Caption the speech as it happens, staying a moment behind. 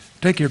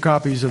Take your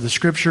copies of the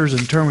Scriptures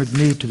and turn with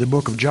me to the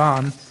book of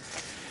John.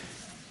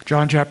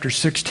 John chapter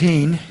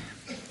 16.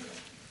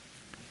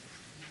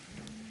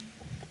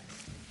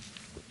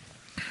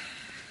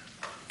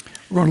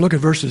 We're going to look at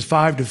verses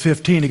 5 to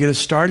 15 to get us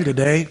started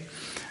today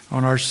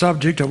on our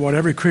subject of what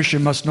every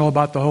Christian must know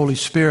about the Holy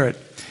Spirit.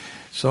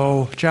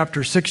 So,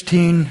 chapter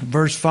 16,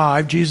 verse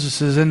 5,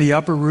 Jesus is in the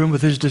upper room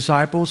with his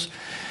disciples.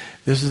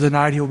 This is the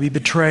night he'll be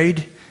betrayed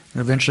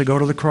and eventually go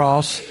to the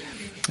cross.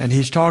 And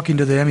he's talking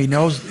to them.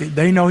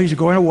 They know he's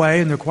going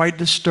away, and they're quite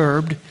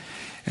disturbed.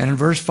 And in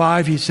verse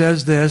 5, he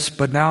says this,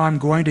 "But now I'm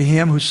going to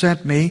him who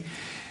sent me,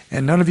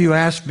 and none of you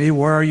asked me,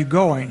 'Where are you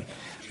going?'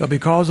 But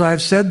because I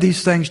have said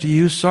these things to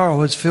you,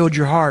 sorrow has filled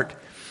your heart.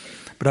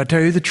 But I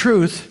tell you the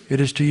truth,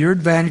 it is to your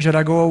advantage that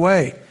I go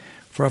away.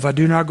 For if I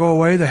do not go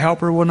away, the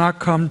Helper will not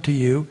come to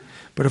you.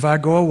 But if I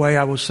go away,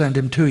 I will send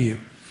him to you.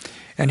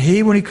 And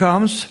he, when he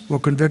comes, will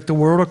convict the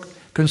world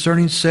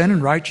concerning sin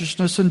and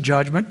righteousness and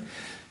judgment.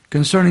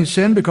 Concerning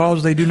sin,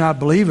 because they do not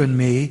believe in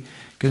me.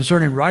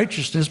 Concerning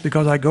righteousness,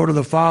 because I go to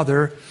the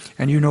Father,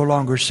 and you no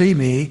longer see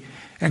me.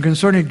 And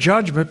concerning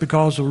judgment,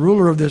 because the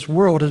ruler of this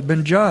world has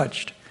been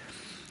judged.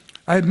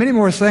 I have many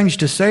more things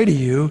to say to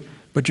you,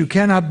 but you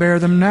cannot bear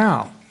them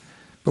now.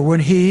 But when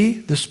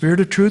he, the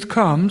Spirit of truth,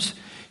 comes,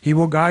 he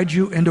will guide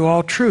you into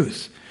all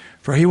truth.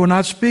 For he will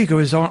not speak on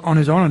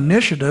his own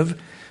initiative,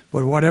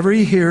 but whatever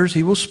he hears,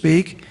 he will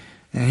speak,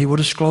 and he will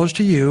disclose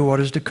to you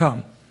what is to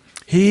come.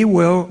 He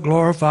will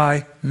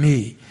glorify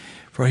me,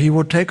 for he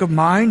will take of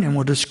mine and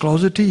will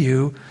disclose it to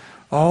you.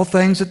 All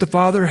things that the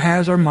Father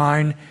has are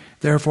mine.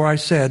 Therefore I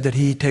said that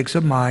he takes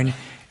of mine,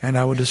 and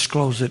I will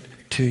disclose it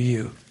to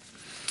you."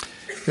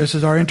 This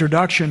is our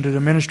introduction to the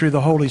ministry of the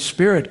Holy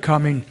Spirit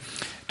coming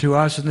to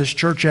us in this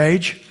church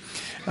age.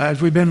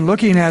 As we've been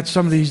looking at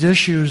some of these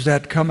issues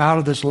that come out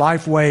of this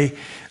Lifeway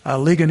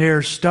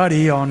Ligonier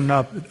study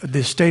on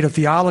the state of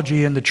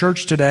theology in the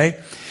church today,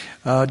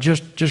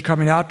 just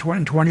coming out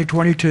in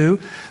 2022,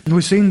 and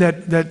we've seen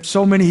that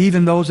so many,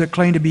 even those that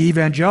claim to be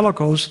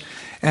evangelicals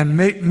and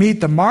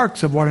meet the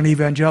marks of what an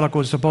evangelical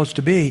is supposed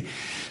to be,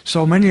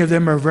 so many of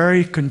them are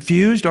very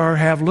confused or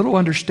have little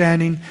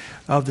understanding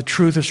of the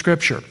truth of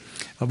Scripture,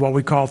 of what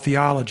we call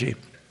theology.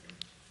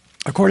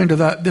 According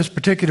to this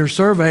particular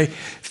survey,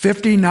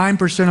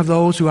 59% of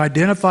those who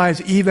identify as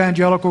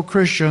evangelical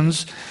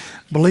Christians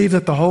believe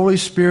that the Holy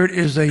Spirit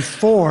is a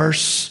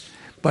force,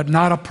 but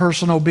not a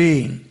personal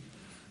being.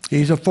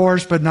 He's a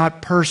force, but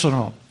not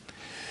personal.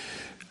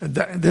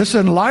 This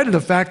in light of the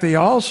fact they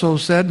also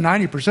said,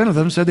 90% of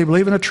them said they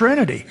believe in a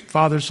Trinity,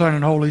 Father, Son,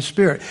 and Holy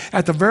Spirit.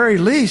 At the very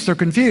least, they're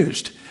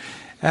confused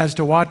as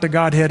to what the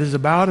Godhead is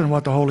about and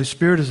what the Holy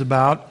Spirit is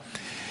about.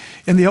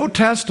 In the Old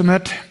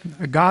Testament,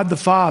 God the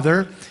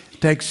Father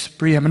takes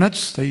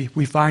preeminence.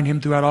 We find him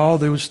throughout all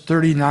those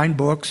 39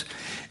 books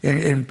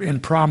in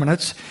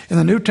prominence. In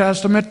the New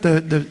Testament,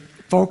 the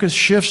focus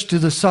shifts to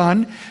the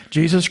Son,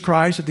 Jesus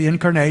Christ, at the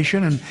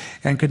incarnation,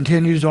 and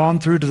continues on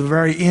through to the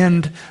very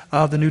end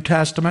of the New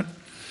Testament.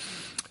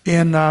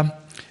 In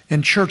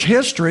church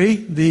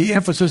history, the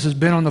emphasis has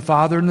been on the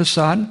Father and the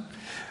Son,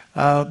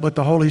 but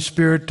the Holy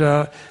Spirit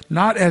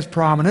not as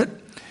prominent.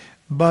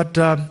 But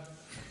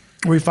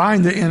we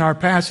find that in our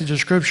passage of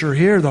Scripture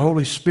here, the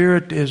Holy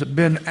Spirit has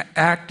been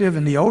active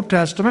in the Old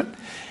Testament.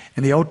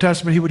 In the Old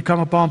Testament, he would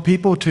come upon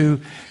people to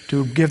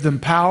give them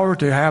power,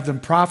 to have them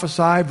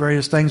prophesy,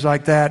 various things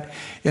like that.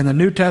 In the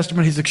New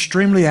Testament, he's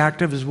extremely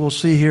active, as we'll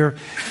see here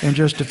in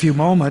just a few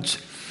moments.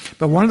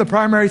 But one of the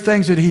primary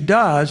things that he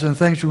does, and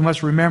things we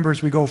must remember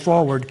as we go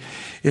forward,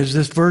 is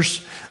this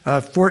verse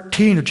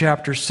 14 of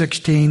chapter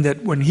 16,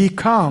 that when he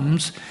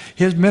comes,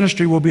 his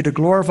ministry will be to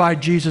glorify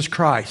Jesus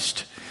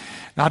Christ.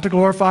 Not to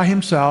glorify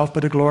himself,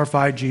 but to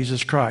glorify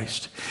Jesus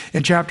Christ.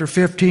 In chapter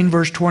 15,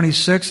 verse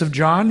 26 of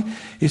John,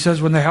 he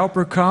says, "When the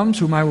Helper comes,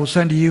 whom I will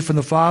send to you from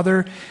the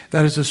Father,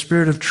 that is the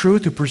Spirit of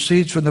truth who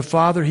proceeds from the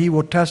Father, he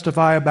will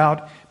testify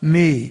about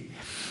me."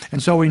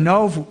 And so we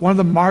know one of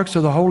the marks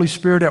of the Holy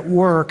Spirit at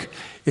work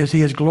is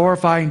he is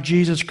glorifying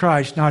Jesus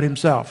Christ, not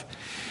himself.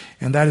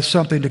 And that is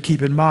something to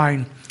keep in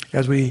mind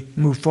as we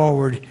move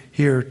forward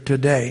here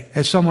today.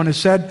 As someone has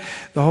said,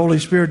 the Holy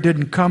Spirit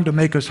didn't come to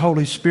make us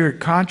Holy Spirit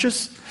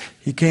conscious.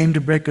 He came to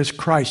make us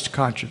Christ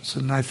conscious.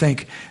 And I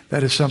think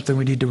that is something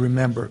we need to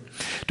remember.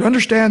 To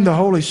understand the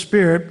Holy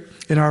Spirit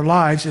in our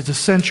lives is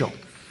essential.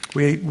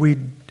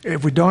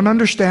 If we don't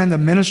understand the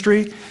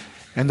ministry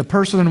and the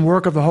person and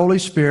work of the Holy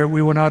Spirit,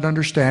 we will not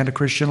understand a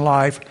Christian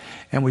life,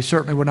 and we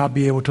certainly will not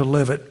be able to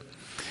live it.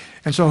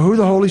 And so who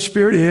the Holy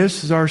Spirit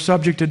is our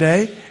subject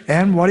today,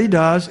 and what he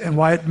does and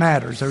why it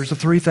matters. There's the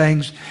three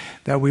things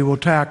that we will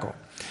tackle.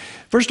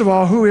 First of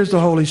all, who is the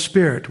Holy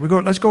Spirit?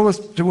 Let's go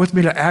with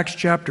me to Acts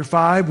chapter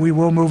 5. We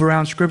will move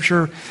around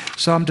Scripture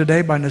some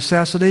today by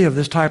necessity of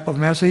this type of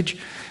message,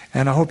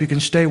 and I hope you can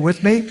stay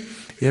with me.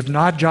 If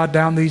not, jot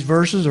down these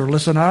verses or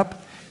listen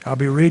up. I'll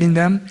be reading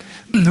them.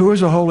 Who is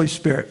the Holy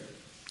Spirit?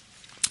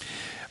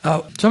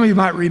 Some of you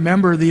might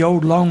remember the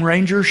old Lone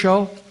Ranger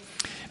show.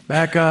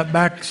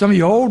 Back, some of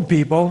you old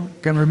people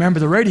can remember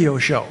the radio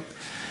show.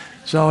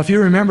 So if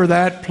you remember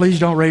that, please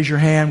don't raise your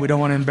hand. We don't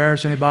want to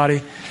embarrass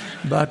anybody.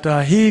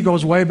 But he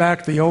goes way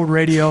back to the old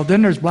radio.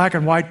 Then there's black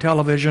and white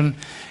television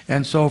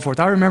and so forth.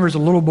 I remember as a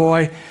little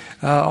boy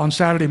on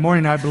Saturday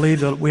morning, I believe,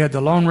 that we had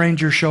the Lone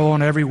Ranger show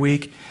on every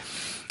week.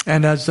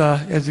 And as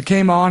it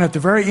came on, at the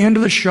very end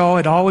of the show,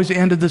 it always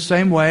ended the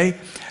same way.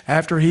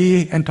 After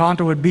he and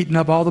Tonto had beaten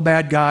up all the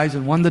bad guys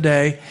and won the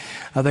day,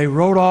 they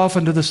rode off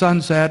into the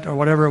sunset or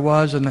whatever it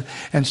was,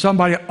 and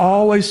somebody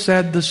always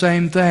said the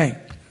same thing.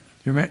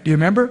 Do you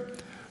remember?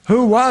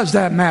 Who was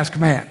that masked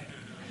man?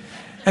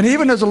 And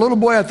even as a little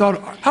boy, I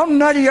thought, how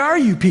nutty are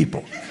you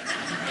people?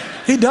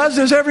 He does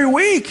this every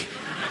week.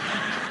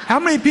 How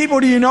many people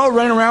do you know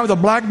running around with a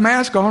black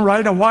mask on,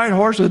 riding a white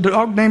horse, with a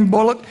dog named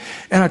Bullet,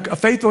 and a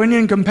faithful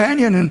Indian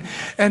companion,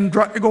 and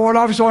going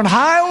off and saying,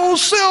 "Hi, old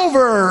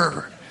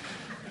Silver"?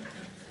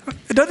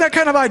 Doesn't that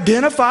kind of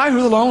identify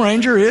who the Lone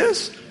Ranger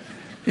is?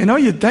 You know,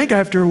 you'd think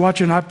after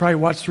watching, I've probably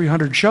watched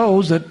 300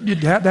 shows, that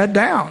you'd have that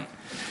down.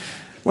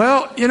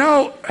 Well, you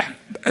know,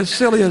 as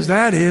silly as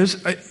that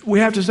is, we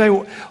have to say,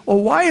 well,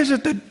 why is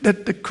it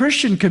that the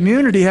Christian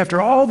community, after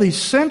all these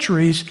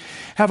centuries,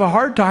 have a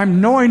hard time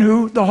knowing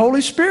who the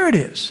Holy Spirit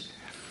is?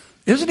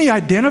 Isn't he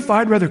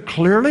identified rather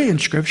clearly in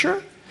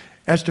Scripture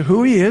as to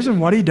who he is and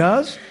what he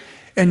does?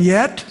 And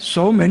yet,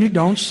 so many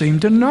don't seem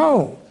to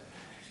know.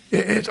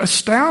 It's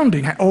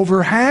astounding.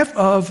 Over half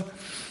of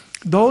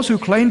those who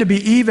claim to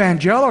be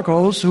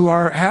evangelicals, who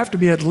have to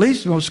be at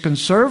least the most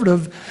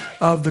conservative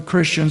of the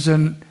Christians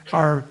in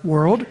our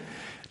world,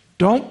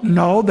 don't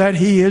know that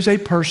he is a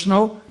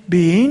personal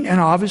being, and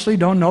obviously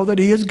don't know that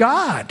he is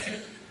God.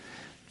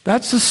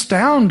 That's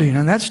astounding,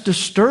 and that's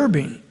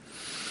disturbing.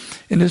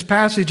 In this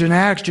passage in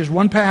Acts, just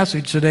one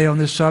passage today on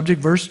this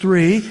subject, verse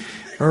 3,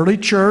 early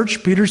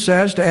church, Peter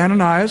says to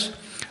Ananias,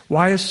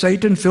 "Why has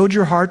Satan filled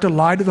your heart to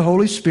lie to the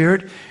Holy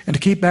Spirit and to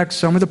keep back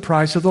some of the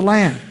price of the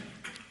land?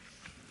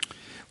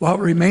 While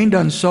it remained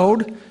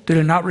unsold, did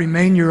it not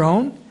remain your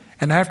own?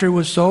 And after it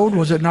was sold,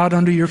 was it not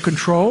under your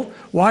control?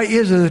 Why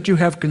is it that you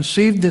have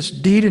conceived this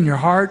deed in your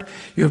heart?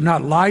 You have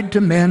not lied to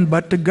men,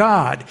 but to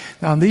God."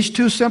 Now, in these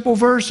two simple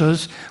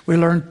verses, we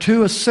learn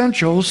two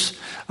essentials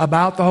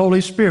about the Holy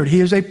Spirit. He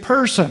is a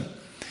person.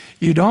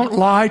 You don't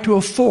lie to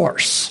a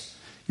force.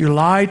 You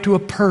lie to a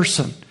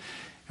person.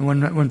 And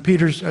when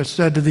Peter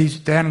said to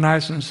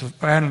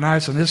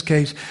Ananias in this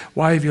case,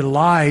 "Why have you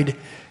lied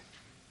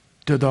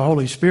to the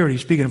Holy Spirit?"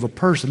 He's speaking of a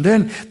person.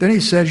 Then he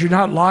says, you're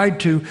not lied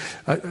to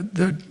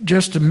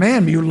just to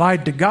man, you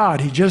lied to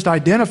God. He just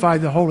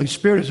identified the Holy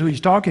Spirit as who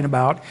he's talking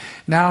about.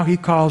 Now he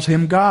calls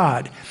him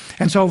God.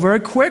 And so very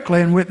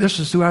quickly, and this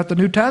is throughout the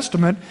New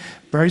Testament,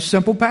 very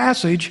simple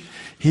passage,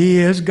 he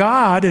is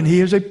God and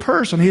he is a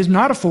person. He is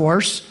not a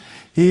force.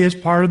 He is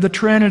part of the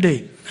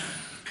Trinity.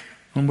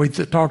 When we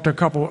talked a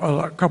couple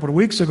of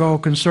weeks ago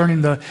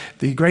concerning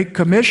the Great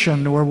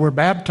Commission, where we're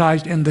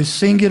baptized in the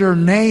singular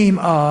name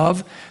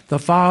of the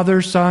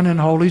Father, Son, and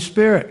Holy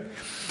Spirit.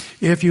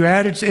 If you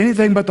added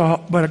anything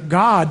but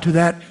God to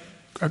that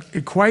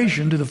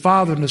equation, to the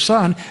Father and the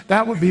Son,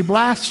 that would be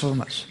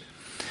blasphemous.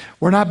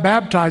 We're not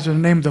baptized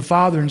in the name of the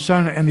Father and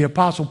Son and the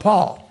Apostle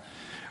Paul,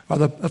 or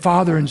the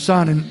Father and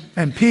Son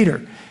and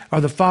Peter,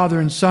 or the Father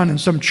and Son in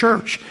some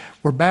church.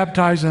 We're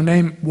baptized in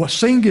the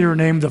singular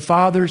name, the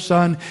Father,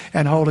 Son,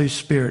 and Holy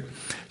Spirit.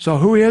 So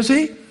who is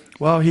he?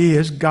 Well, he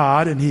is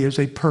God, and he is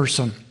a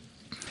person.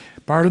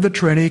 Part of the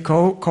Trinity,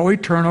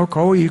 co-eternal,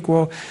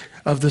 co-equal,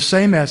 of the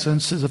same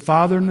essence as the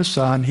Father and the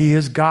Son. He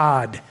is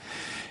God.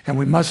 And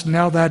we must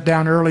nail that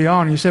down early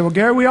on. You say, well,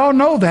 Gary, we all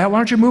know that. Why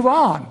don't you move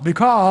on?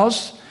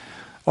 Because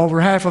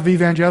over half of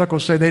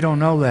evangelicals say they don't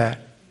know that.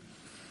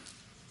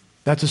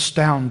 That's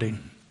astounding.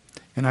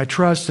 And I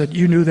trust that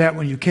you knew that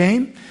when you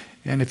came.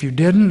 And if you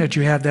didn't, that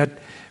you have that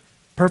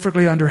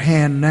perfectly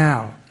underhand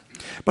now.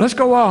 But let's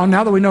go on.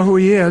 Now that we know who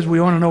he is,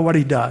 we want to know what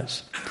he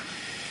does.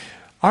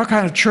 Our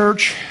kind of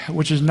church,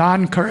 which is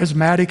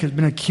non-charismatic, has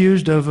been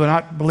accused of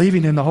not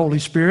believing in the Holy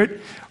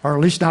Spirit, or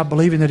at least not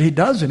believing that he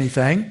does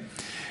anything.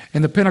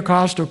 In the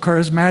Pentecostal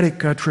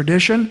charismatic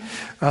tradition,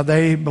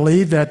 they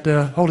believe that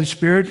the Holy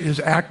Spirit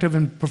is active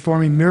in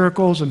performing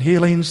miracles and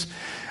healings,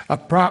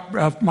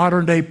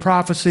 modern-day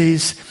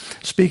prophecies,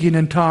 speaking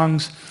in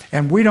tongues.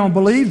 And we don't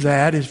believe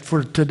that is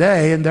for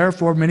today, and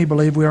therefore many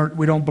believe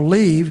we don't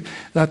believe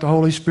that the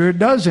Holy Spirit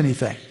does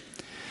anything.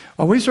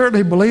 Well, we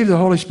certainly believe the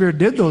Holy Spirit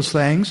did those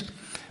things,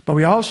 but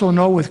we also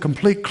know with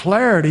complete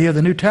clarity of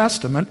the New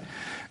Testament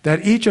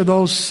that each of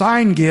those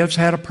sign gifts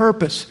had a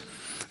purpose.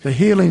 The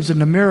healings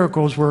and the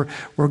miracles were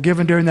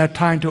given during that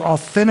time to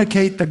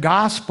authenticate the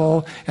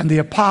gospel and the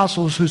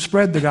apostles who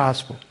spread the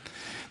gospel.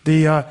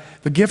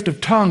 The gift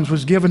of tongues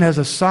was given as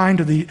a sign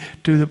to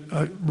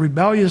the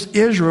rebellious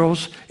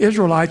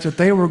Israelites that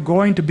they were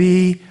going to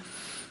be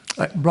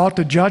brought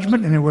to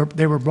judgment, and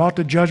they were brought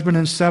to judgment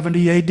in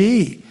 70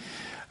 A.D.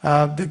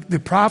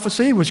 The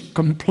prophecy was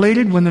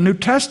completed when the New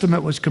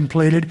Testament was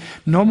completed.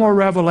 No more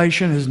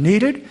revelation is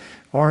needed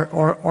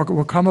or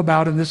will come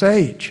about in this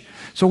age.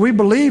 So we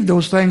believe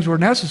those things were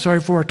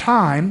necessary for a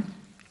time,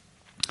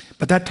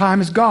 but that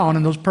time is gone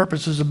and those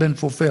purposes have been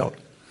fulfilled.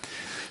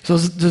 So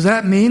does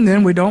that mean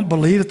then we don't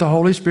believe that the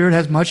Holy Spirit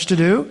has much to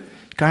do?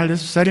 Kind of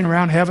just sitting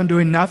around heaven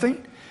doing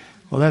nothing?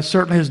 Well, that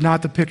certainly is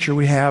not the picture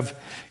we have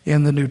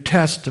in the New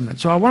Testament.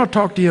 So I want to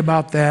talk to you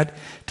about that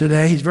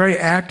today. He's very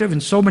active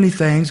in so many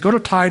things. Go to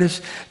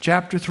Titus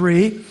chapter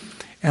 3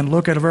 and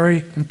look at a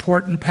very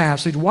important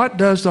passage. What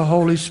does the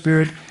Holy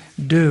Spirit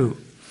do?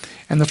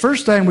 And the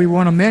first thing we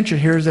want to mention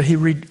here is that He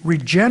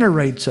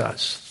regenerates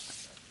us.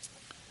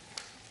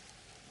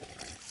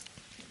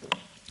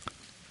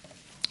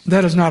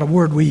 That is not a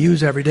word we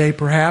use every day,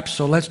 perhaps,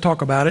 so let's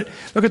talk about it.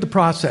 Look at the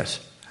process.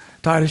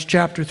 Titus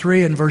chapter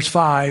 3 and verse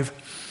 5.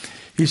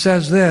 He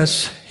says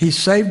this, He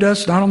saved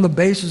us not on the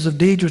basis of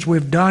deeds which we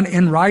have done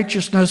in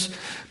righteousness,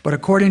 but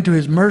according to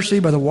His mercy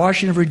by the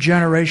washing of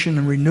regeneration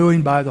and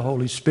renewing by the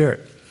Holy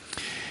Spirit.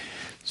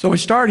 So we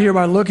start here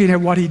by looking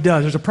at what He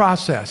does. There's a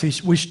process.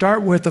 We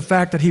start with the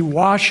fact that He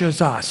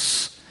washes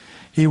us.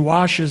 He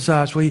washes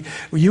us.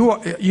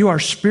 You are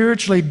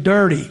spiritually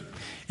dirty.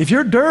 If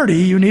you're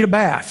dirty, you need a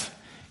bath.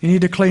 You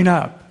need to clean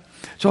up.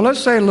 So let's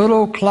say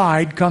little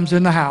Clyde comes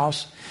in the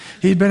house.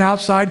 He's been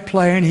outside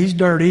playing. He's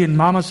dirty. And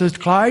Mama says,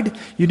 Clyde,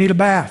 you need a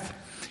bath.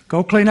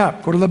 Go clean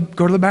up. Go to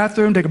the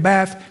bathroom, take a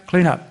bath,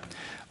 clean up.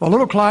 Well,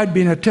 little Clyde,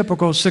 being a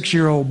typical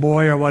 6-year-old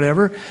boy or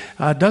whatever,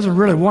 doesn't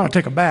really want to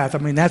take a bath. I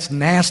mean, that's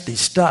nasty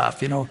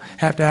stuff,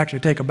 have to actually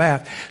take a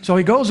bath. So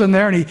he goes in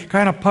there and he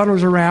kind of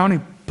puddles around. He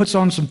puts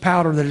on some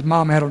powder that his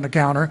mom had on the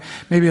counter,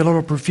 maybe a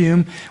little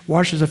perfume,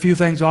 washes a few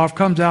things off,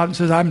 comes out and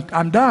says,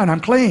 I'm done,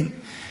 I'm clean.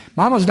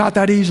 Mama's not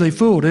that easily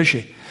fooled, is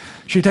she?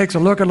 She takes a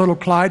look at little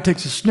Clyde,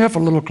 takes a sniff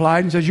of little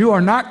Clyde and says, you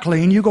are not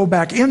clean. You go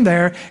back in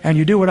there and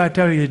you do what I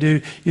tell you to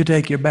do. You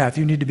take your bath.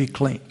 You need to be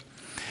clean.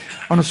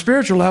 On a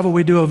spiritual level,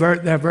 we do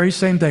that very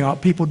same thing.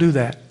 People do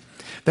that.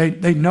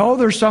 They know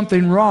there's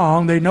something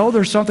wrong. They know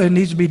there's something that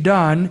needs to be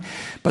done,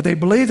 but they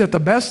believe that the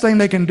best thing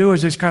they can do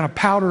is just kind of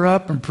powder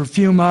up and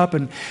perfume up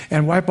and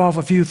wipe off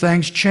a few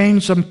things,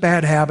 change some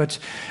bad habits,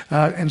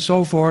 and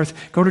so forth.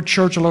 Go to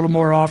church a little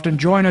more often,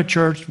 join a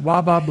church,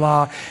 blah, blah,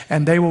 blah,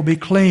 and they will be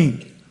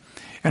clean.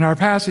 And our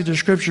passage of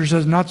Scripture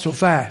says, not so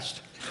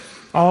fast.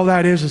 All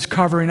that is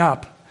covering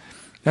up.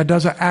 That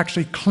doesn't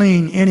actually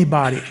clean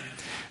anybody.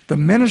 The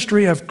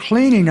ministry of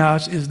cleaning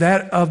us is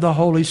that of the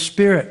Holy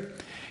Spirit.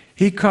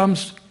 He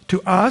comes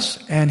to us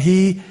and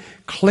He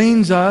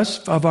cleans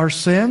us of our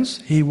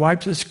sins. He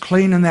wipes us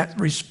clean in that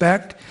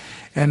respect.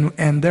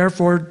 And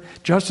therefore,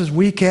 just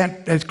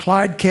as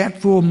Clyde can't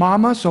fool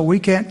Mama, so we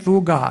can't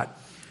fool God.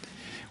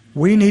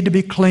 We need to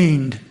be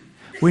cleaned.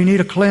 We need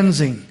a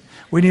cleansing.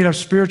 We need a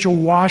spiritual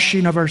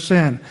washing of our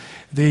sin.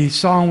 The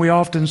song we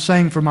often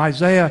sing from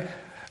Isaiah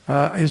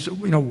is,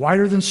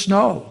 whiter than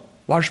snow.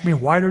 Wash me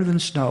whiter than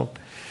snow.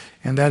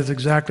 And that is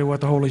exactly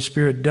what the Holy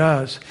Spirit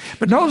does.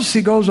 But notice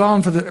He goes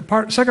on for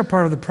the second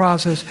part of the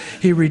process.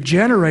 He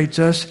regenerates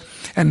us.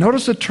 And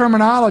notice the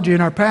terminology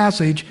in our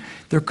passage.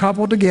 They're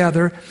coupled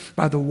together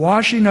by the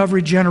washing of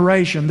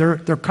regeneration. They're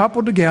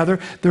coupled together.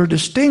 They're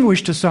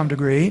distinguished to some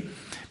degree,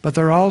 but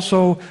they're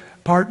also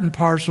part and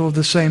parcel of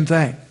the same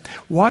thing.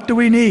 What do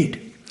we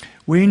need?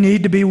 We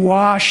need to be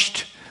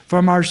washed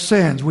from our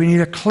sins. We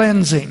need a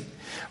cleansing.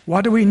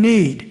 What do we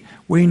need?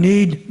 We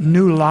need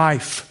new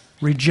life,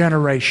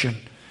 regeneration.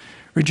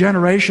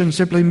 Regeneration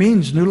simply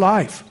means new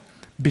life.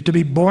 To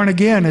be born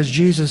again, as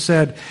Jesus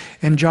said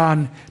in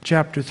John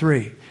chapter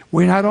 3.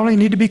 We not only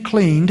need to be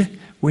cleaned,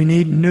 we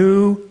need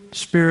new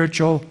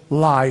spiritual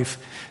life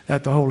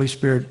that the Holy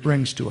Spirit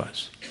brings to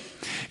us.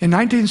 In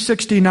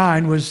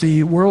 1969 was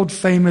the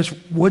world-famous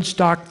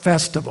Woodstock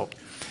Festival.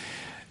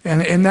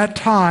 And in that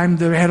time,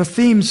 they had a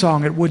theme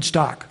song at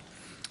Woodstock.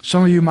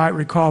 Some of you might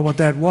recall what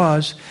that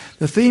was.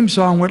 The theme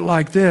song went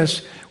like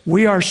this: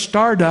 we are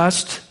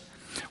stardust,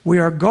 we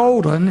are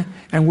golden,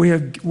 and we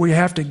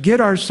have to get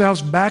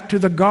ourselves back to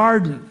the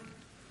garden.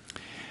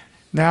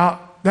 Now,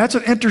 that's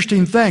an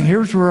interesting thing.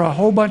 Here's where a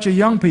whole bunch of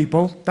young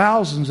people,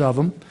 thousands of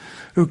them,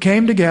 who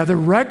came together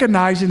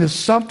recognizing that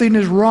something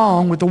is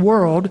wrong with the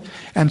world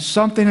and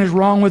something is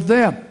wrong with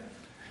them.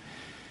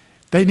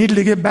 They needed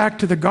to get back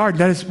to the garden.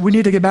 That is, we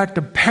need to get back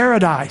to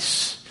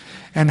paradise.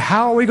 And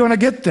how are we going to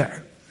get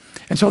there?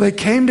 And so they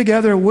came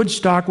together at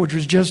Woodstock, which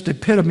was just the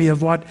epitome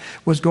of what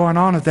was going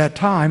on at that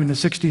time in the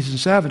 60s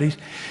and 70s.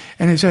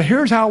 And they said,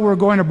 here's how we're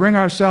going to bring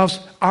ourselves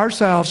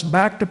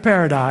back to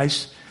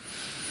paradise.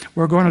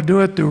 We're going to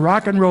do it through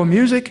rock and roll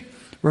music,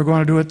 we're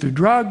going to do it through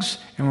drugs,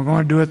 and we're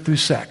going to do it through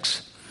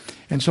sex.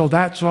 And so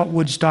that's what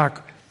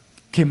Woodstock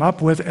came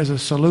up with as a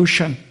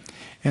solution.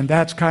 And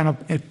that's kind of,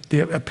 it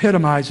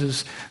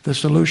epitomizes the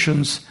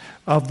solutions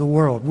of the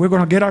world. We're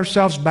going to get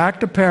ourselves back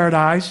to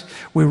paradise.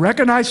 We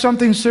recognize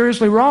something's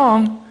seriously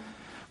wrong.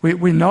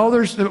 We know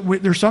there's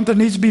something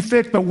that needs to be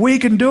fixed, but we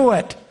can do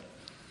it.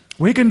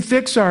 We can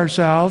fix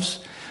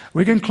ourselves.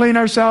 We can clean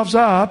ourselves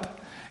up,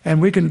 and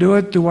we can do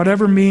it through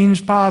whatever means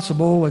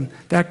possible. In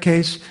that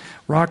case,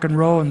 rock and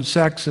roll and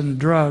sex and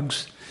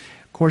drugs.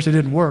 Of course, it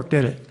didn't work,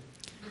 did it?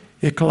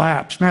 It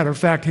collapsed. Matter of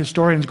fact,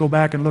 historians go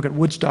back and look at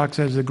Woodstock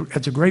as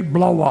a great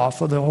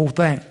blow-off of the whole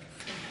thing.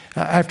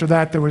 After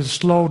that, there was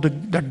slow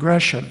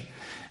digression.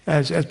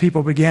 as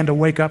people began to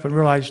wake up and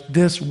realize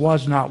this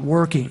was not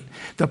working.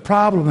 The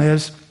problem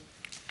is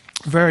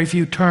very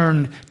few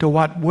turned to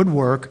what would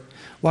work,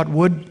 what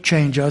would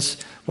change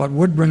us, what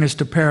would bring us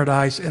to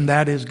paradise, and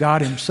that is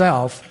God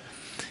himself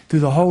through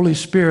the Holy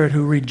Spirit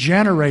who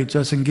regenerates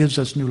us and gives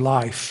us new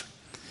life.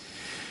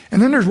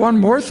 And then there's one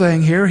more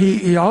thing here.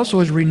 He also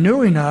is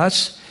renewing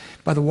us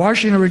by the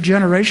washing of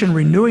regeneration,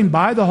 renewing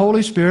by the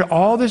Holy Spirit.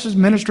 All this is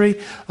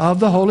ministry of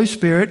the Holy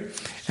Spirit,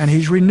 and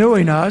he's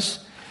renewing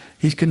us.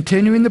 He's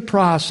continuing the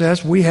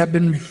process. We have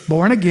been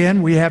born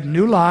again. We have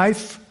new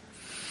life.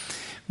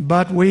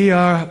 But we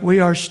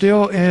are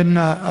still in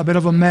a bit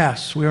of a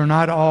mess. We are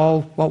not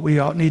all what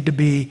we need to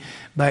be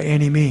by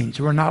any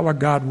means. We're not what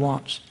God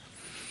wants.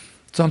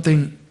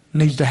 Something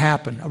needs to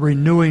happen, a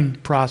renewing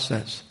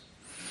process.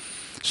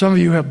 Some of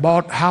you have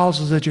bought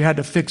houses that you had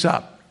to fix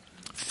up,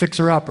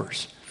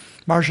 fixer-uppers.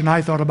 Marcia and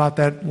I thought about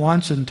that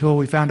once until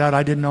we found out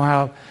I didn't know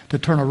how to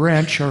turn a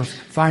wrench or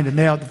find a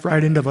nail at the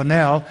right end of a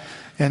nail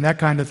and that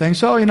kind of thing.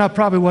 So, it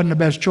probably wasn't the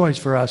best choice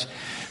for us.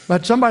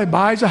 But somebody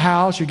buys a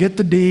house, you get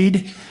the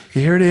deed,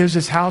 here it is,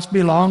 this house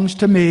belongs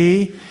to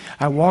me.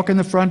 I walk in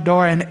the front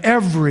door and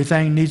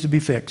everything needs to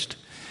be fixed.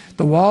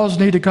 The walls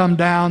need to come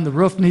down, the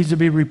roof needs to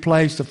be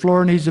replaced, the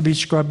floor needs to be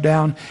scrubbed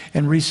down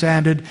and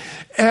resanded.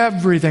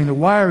 Everything, the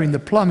wiring, the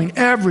plumbing,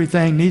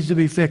 everything needs to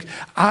be fixed.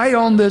 I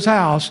own this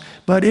house,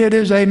 but it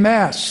is a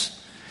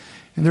mess.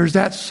 And there's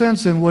that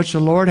sense in which the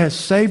Lord has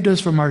saved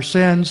us from our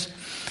sins.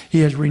 He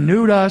has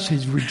renewed us,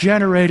 he's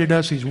regenerated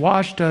us, he's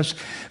washed us,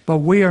 but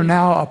we are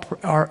now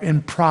are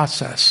in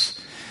process.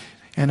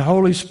 And the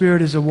Holy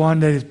Spirit is the one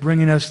that is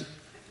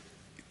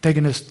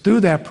taking us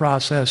through that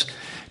process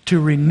to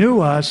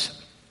renew us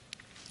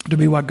to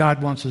be what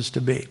God wants us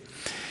to be.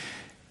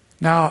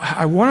 Now,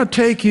 I want to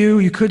take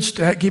you could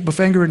keep a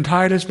finger in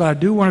Titus, but I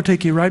do want to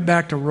take you right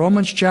back to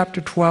Romans chapter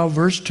 12,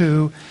 verse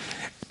 2,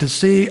 to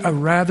see a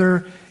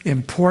rather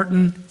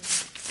important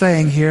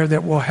thing here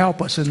that will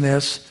help us in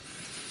this.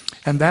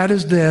 And that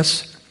is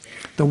this: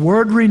 the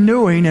word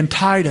renewing in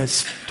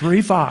Titus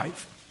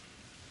 3:5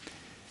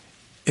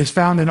 is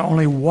found in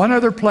only one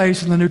other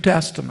place in the New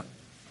Testament.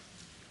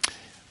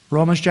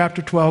 Romans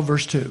chapter 12,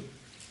 verse 2.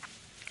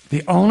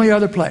 The only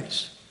other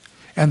place.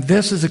 And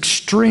this is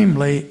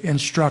extremely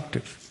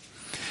instructive.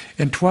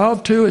 In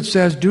 12:2 it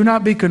says, "Do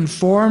not be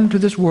conformed to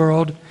this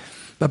world,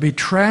 but be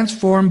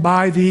transformed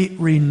by the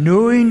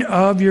renewing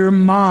of your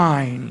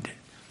mind."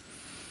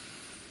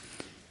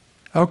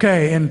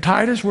 Okay, in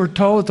Titus we're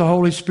told that the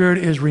Holy Spirit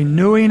is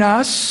renewing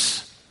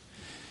us.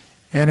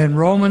 And in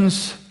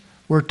Romans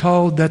we're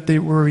told that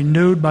we're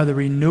renewed by the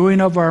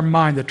renewing of our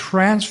mind, the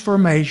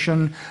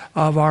transformation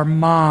of our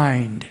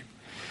mind.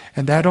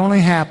 And that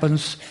only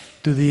happens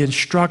through the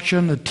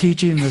instruction, the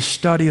teaching, the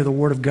study of the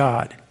Word of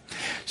God.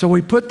 So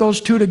we put those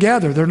two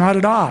together. They're not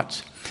at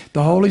odds.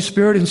 The Holy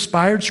Spirit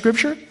inspired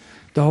Scripture.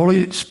 The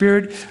Holy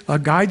Spirit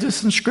guides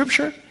us in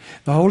Scripture.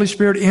 The Holy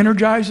Spirit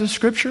energizes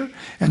Scripture.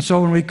 And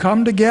so when we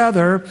come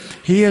together,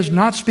 He is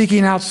not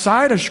speaking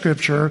outside of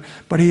Scripture,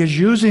 but He is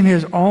using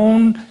His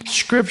own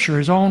Scripture,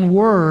 His own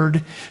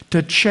Word,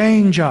 to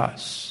change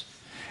us.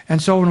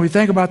 And so when we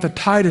think about the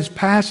Titus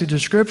passage of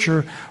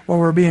Scripture, what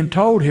we're being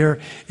told here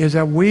is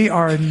that we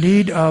are in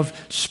need of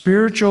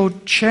spiritual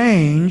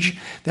change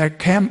that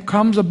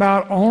comes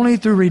about only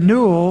through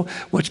renewal,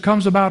 which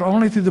comes about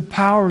only through the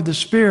power of the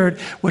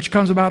Spirit, which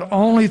comes about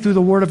only through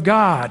the Word of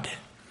God.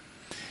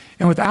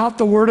 And without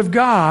the Word of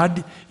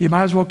God, you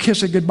might as well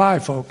kiss it goodbye,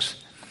 folks.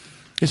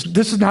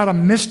 This is not a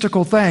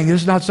mystical thing.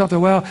 This is not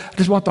something, I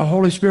just want the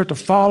Holy Spirit to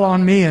fall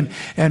on me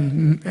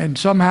and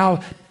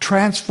somehow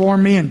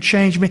transform me and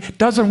change me. It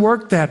doesn't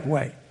work that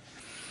way.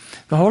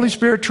 The Holy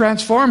Spirit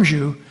transforms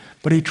you,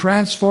 but He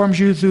transforms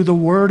you through the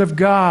Word of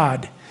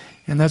God.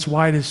 And that's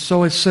why it is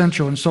so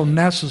essential and so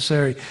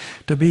necessary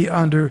to be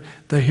under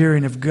the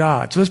hearing of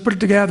God. So let's put it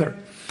together.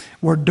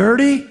 We're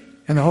dirty,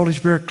 and the Holy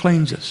Spirit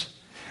cleans us.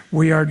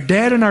 We are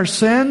dead in our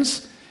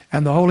sins,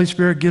 and the Holy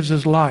Spirit gives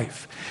us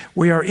life.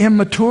 We are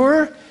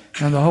immature,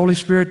 and the Holy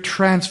Spirit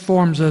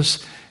transforms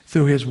us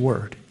through His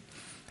Word.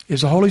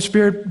 Is the Holy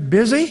Spirit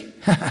busy?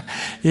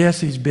 Yes,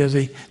 He's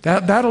busy.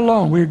 That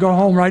alone, we go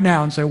home right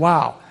now and say,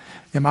 wow,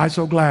 am I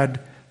so glad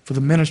for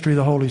the ministry of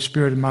the Holy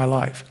Spirit in my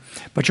life.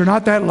 But you're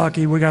not that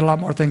lucky. We got a lot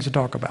more things to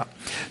talk about.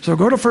 So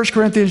go to 1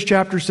 Corinthians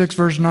chapter 6,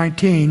 verse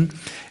 19,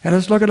 and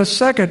let's look at a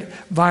second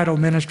vital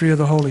ministry of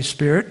the Holy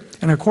Spirit.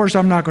 And of course,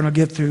 I'm not going to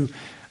get through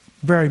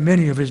very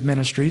many of His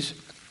ministries,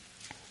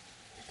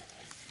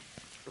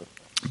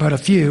 but a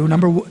few.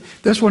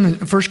 This one in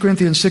 1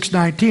 Corinthians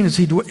 6:19 is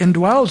He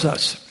indwells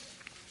us.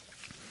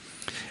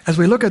 As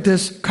we look at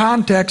this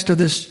context of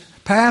this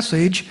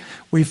passage,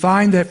 we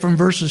find that from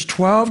verses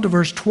 12 to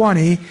verse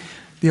 20,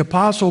 the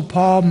Apostle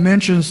Paul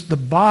mentions the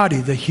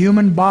body, the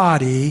human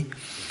body,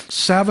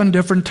 7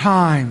 different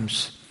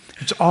times.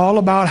 It's all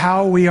about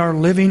how we are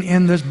living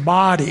in this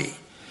body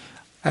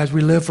as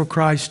we live for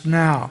Christ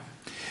now.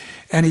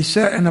 And he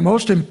said, and the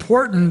most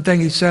important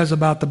thing he says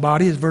about the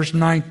body is verse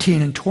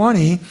 19 and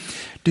 20.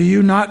 Do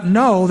you not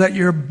know that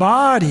your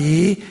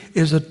body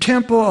is a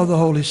temple of the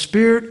Holy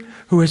Spirit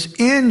who is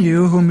in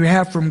you, whom you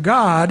have from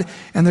God,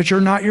 and that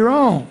you're not your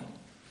own.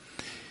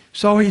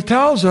 So he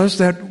tells us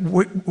that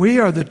we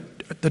are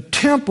the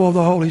temple of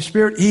the Holy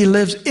Spirit. He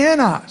lives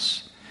in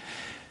us.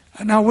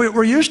 Now,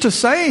 we're used to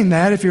saying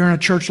that if you're in a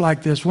church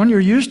like this one. You're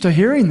used to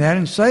hearing that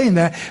and saying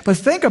that. But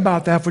think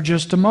about that for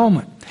just a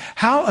moment.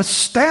 How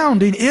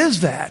astounding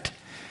is that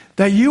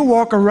you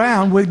walk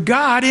around with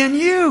God in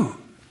you?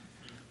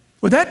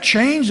 Would that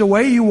change the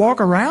way you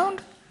walk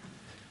around?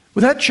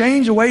 Would that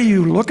change the way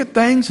you look at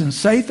things and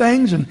say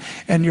things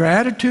and your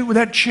attitude? Would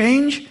that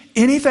change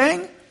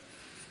anything?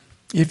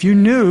 If you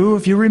knew,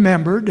 if you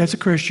remembered as a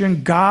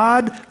Christian,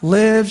 God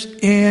lives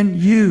in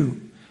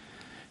you.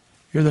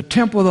 You're the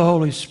temple of the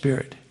Holy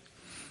Spirit.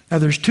 Now,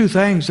 there's two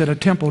things that a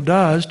temple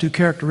does, two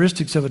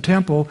characteristics of a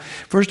temple.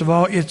 First of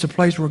all, it's a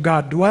place where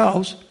God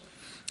dwells,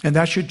 and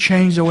that should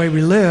change the way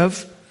we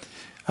live.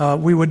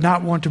 We would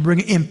not want to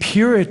bring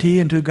impurity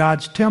into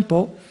God's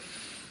temple,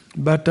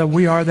 but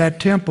we are that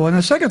temple. And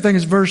the second thing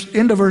is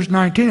into verse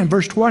 19 and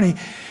verse 20,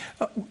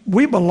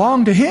 we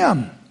belong to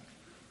Him.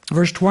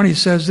 Verse 20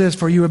 says this,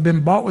 "For you have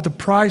been bought with a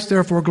price,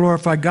 therefore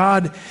glorify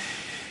God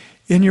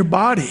in your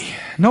body."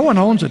 No one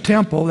owns a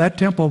temple. That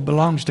temple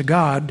belongs to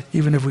God,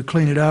 even if we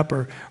clean it up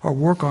or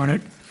work on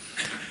it.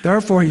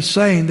 Therefore, he's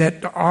saying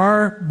that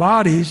our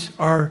bodies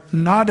are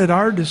not at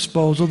our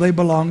disposal. They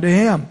belong to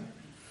Him.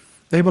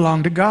 They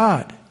belong to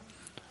God.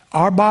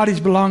 Our bodies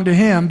belong to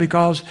Him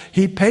because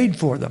He paid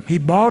for them. He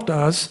bought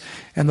us,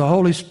 and the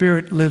Holy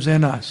Spirit lives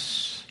in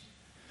us.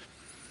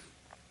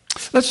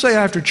 Let's say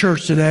after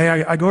church today,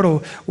 I go to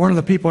one of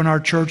the people in our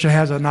church that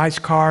has a nice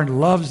car and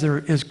loves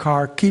his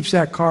car, keeps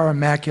that car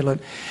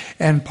immaculate,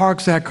 and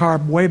parks that car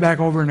way back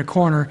over in the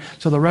corner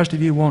so the rest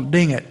of you won't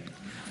ding it.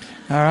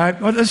 All right?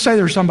 Well, let's say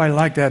there's somebody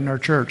like that in our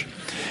church.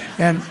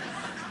 And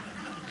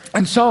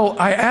so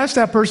I asked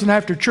that person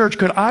after church,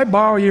 could I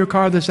borrow your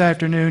car this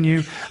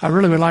afternoon? I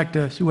really would like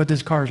to see what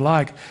this car is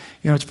like.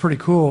 It's pretty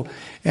cool.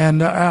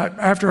 And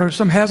after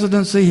some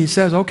hesitancy, he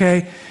says,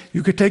 okay,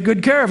 you could take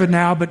good care of it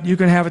now, but you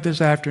can have it this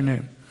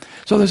afternoon.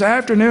 So this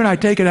afternoon, I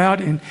take it out,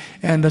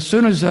 and as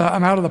soon as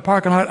I'm out of the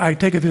parking lot, I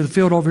take it through the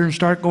field over here and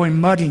start going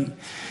mudding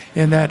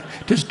in that,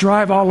 just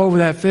drive all over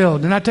that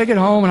field. And I take it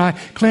home, and I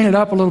clean it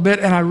up a little bit,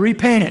 and I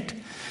repaint it.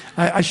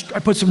 I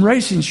put some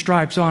racing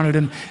stripes on it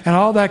and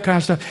all that kind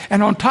of stuff.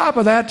 And on top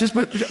of that, just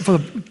for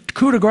the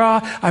coup de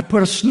grace, I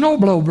put a snow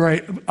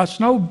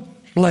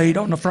blade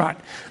on the front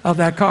of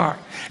that car.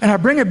 And I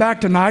bring it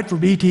back tonight for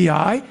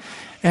BTI.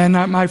 And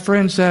my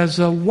friend says,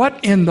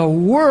 what in the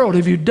world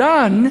have you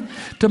done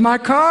to my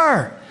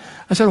car?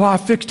 I said, well, I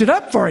fixed it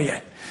up for you.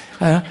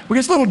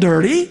 It's a little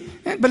dirty,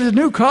 but it's a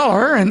new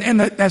color,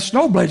 and that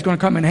snow blade's going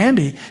to come in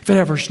handy if it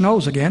ever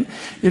snows again.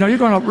 You're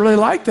going to really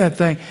like that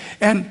thing.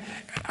 And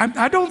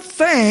I don't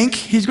think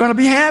he's going to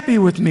be happy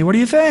with me. What do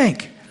you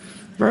think?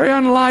 Very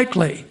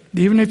unlikely.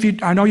 Even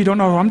if I know you don't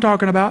know who I'm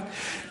talking about,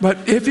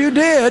 but if you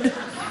did,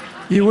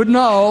 you would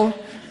know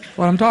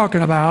what I'm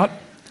talking about.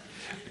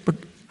 But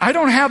I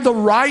don't have the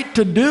right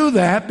to do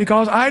that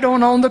because I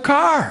don't own the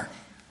car,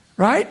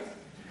 right?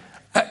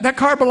 That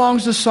car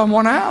belongs to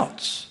someone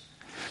else.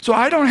 So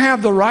I don't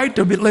have the right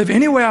to live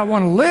any way I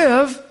want to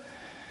live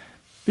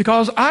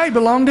because I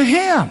belong to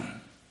Him.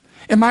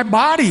 And my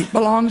body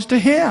belongs to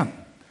Him.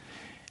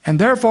 And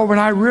therefore, when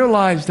I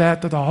realize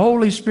that the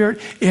Holy Spirit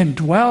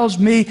indwells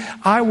me,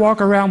 I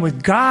walk around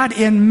with God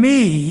in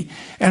me,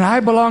 and I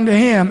belong to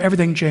Him,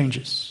 everything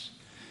changes.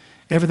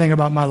 Everything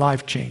about my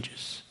life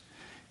changes.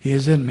 He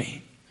is in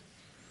me.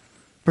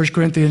 1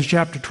 Corinthians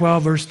chapter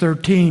 12, verse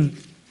 13,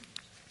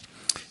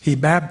 He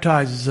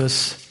baptizes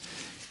us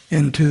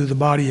into the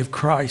body of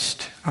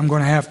Christ. I'm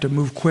going to have to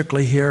move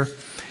quickly here.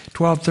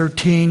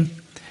 12:13,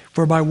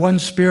 for by one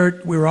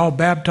Spirit we were all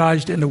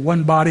baptized into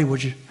one body,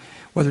 which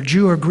whether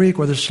Jew or Greek,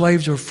 whether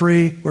slaves or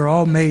free, we're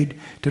all made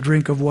to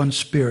drink of one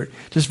Spirit.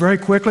 Just very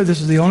quickly,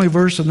 this is the only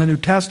verse in the New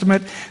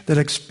Testament that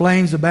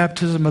explains the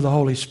baptism of the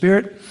Holy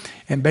Spirit.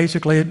 And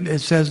basically it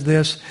says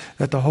this,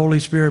 that the Holy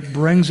Spirit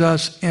brings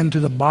us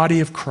into the body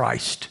of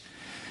Christ.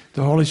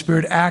 The Holy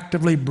Spirit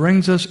actively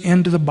brings us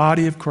into the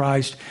body of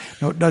Christ.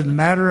 No, it doesn't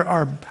matter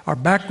our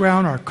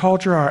background, our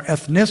culture, our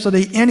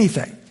ethnicity,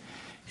 anything.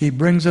 He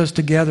brings us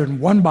together in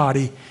one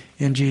body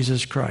in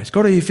Jesus Christ.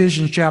 Go to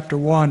Ephesians chapter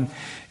 1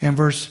 and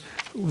verses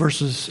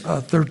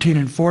 13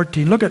 and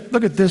 14. Look at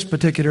this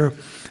particular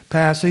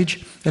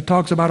passage that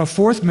talks about a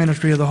fourth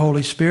ministry of the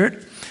Holy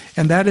Spirit,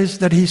 and that is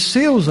that He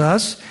seals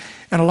us.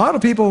 And a lot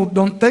of people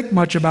don't think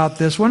much about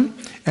this one,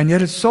 and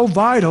yet it's so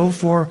vital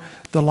for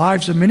the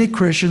lives of many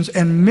Christians.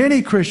 And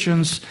many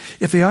Christians,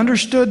 if they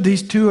understood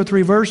these 2 or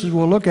 3 verses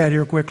we'll look at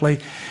here quickly,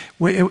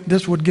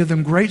 this would give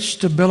them great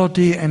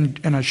stability and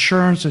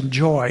assurance and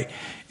joy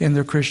in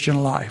their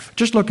Christian life.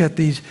 Just look at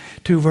these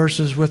 2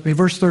 verses with me.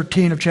 Verse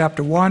 13 of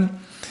chapter 1.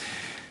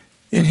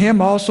 In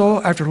Him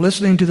also, after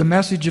listening to the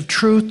message of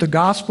truth, the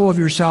gospel of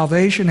your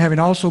salvation, having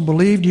also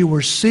believed, you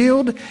were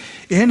sealed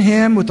in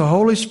Him with the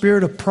Holy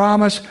Spirit of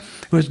promise,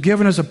 who has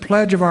given us a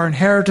pledge of our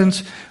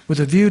inheritance with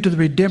a view to the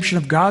redemption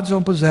of God's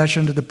own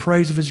possession to the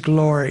praise of His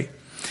glory.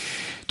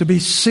 To be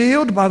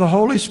sealed by the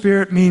Holy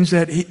Spirit means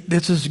that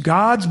this is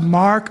God's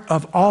mark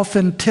of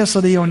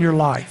authenticity on your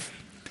life.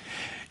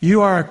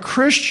 You are a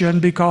Christian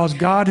because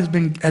God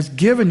has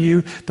given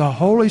you the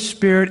Holy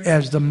Spirit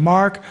as the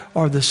mark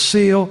or the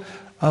seal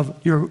of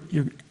your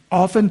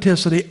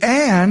authenticity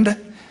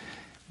and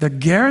the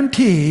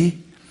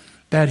guarantee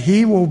that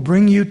He will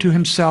bring you to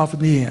Himself in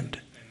the end.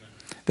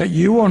 That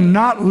you will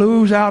not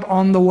lose out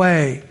on the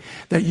way.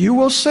 That you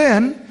will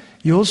sin.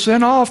 You'll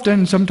sin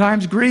often,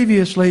 sometimes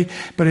grievously,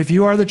 but if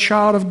you are the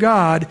child of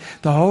God,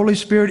 the Holy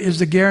Spirit is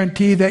the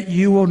guarantee that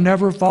you will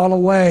never fall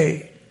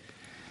away.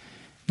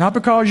 Not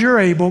because you're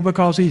able,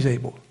 because He's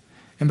able,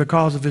 and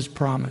because of His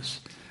promise.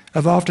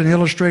 I've often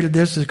illustrated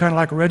this as kind of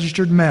like a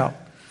registered mail.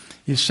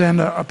 You send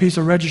a piece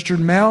of registered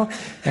mail,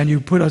 and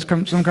you put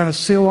some kind of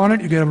seal on it.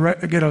 You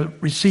get a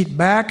receipt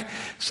back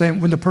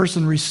saying when the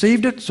person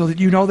received it, so that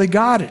you know they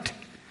got it.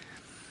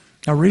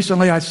 Now,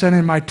 recently I sent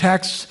in my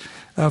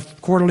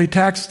quarterly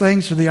tax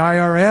things to the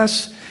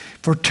IRS.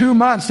 For 2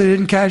 months, they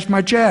didn't cash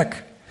my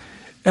check.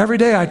 Every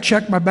day I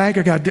check my bank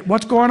account.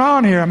 What's going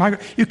on here?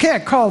 You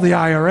can't call the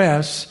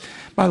IRS.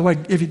 By the way,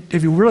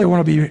 if you really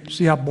want to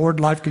see how bored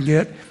life can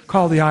get,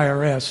 call the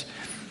IRS.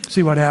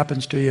 See what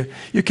happens to you.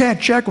 You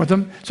can't check with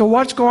them. So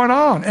what's going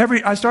on?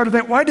 I started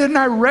thinking, why didn't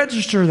I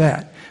register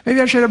that? Maybe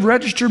I should have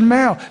registered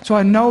mail so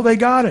I know they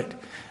got it.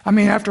 I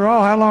mean, after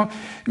all,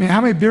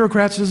 how many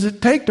bureaucrats does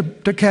it take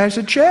to cash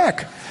a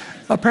check?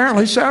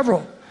 Apparently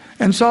several.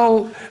 And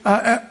so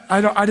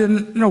I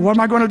didn't know, what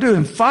am I going to do?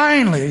 And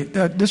finally,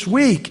 this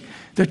week,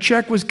 the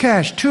check was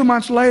cashed 2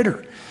 months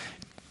later.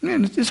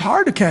 It's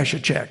hard to cash a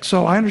check,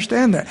 so I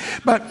understand that.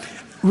 But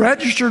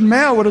registered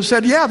mail would have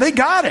said, yeah, they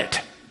got it.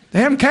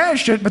 They haven't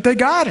cashed it, but they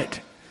got it.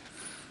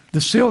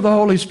 The seal of the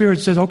Holy Spirit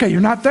says, okay, you're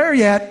not there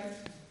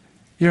yet.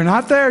 You're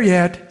not there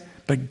yet,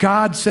 but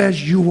God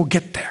says you will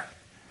get there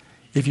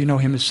if you know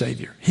Him as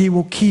Savior. He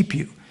will keep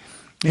you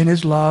in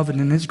His love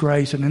and in His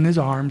grace and in His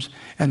arms,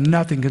 and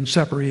nothing can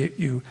separate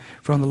you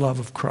from the love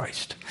of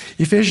Christ.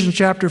 Ephesians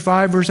chapter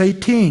 5, verse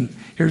 18.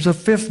 Here's a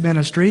fifth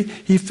ministry.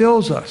 He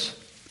fills us.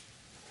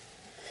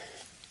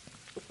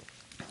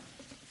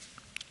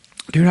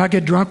 Do not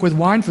get drunk with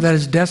wine, for that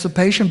is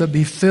dissipation, but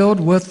be filled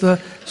with the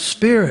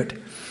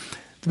Spirit.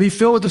 To be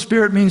filled with the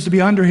Spirit means to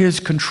be under His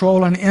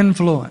control and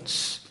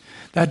influence.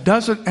 That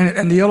doesn't,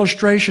 and the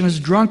illustration is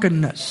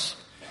drunkenness.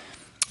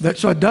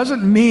 So it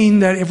doesn't mean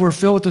that if we're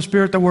filled with the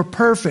Spirit that we're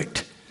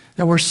perfect,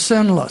 that we're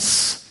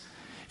sinless.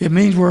 It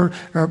means we're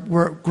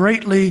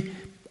greatly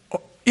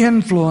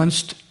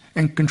influenced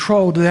and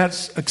controlled to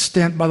that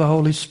extent by the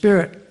Holy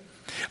Spirit.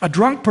 A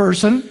drunk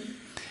person,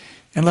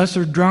 unless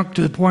they're drunk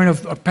to the point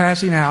of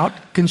passing out,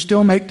 can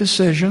still make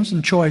decisions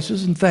and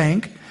choices and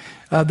think.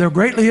 They're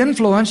greatly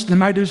influenced. They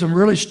might do some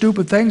really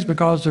stupid things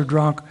because they're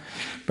drunk,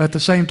 but at the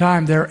same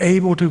time, they're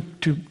able to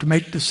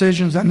make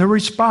decisions, and they're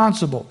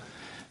responsible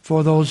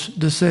for those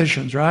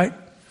decisions, right?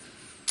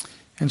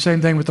 And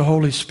same thing with the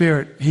Holy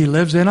Spirit. He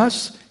lives in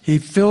us. He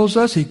fills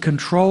us. He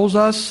controls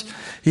us.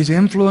 He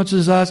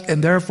influences us,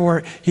 and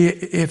therefore,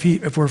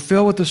 if we're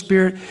filled with the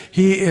Spirit,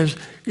 He is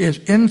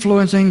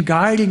influencing,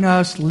 guiding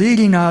us,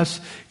 leading us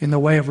in the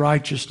way of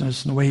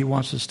righteousness and the way He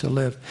wants us to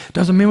live.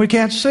 Doesn't mean we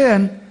can't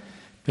sin,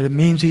 but it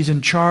means He's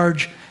in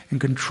charge and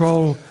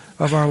control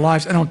of our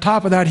lives. And on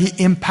top of that,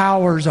 He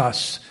empowers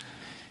us.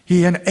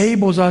 He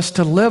enables us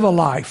to live a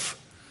life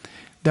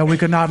that we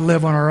could not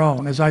live on our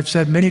own. As I've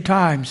said many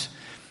times,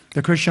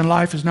 the Christian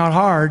life is not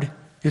hard,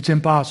 it's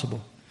impossible.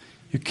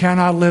 You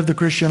cannot live the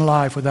Christian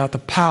life without the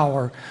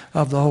power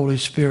of the Holy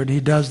Spirit.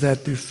 He does that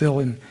through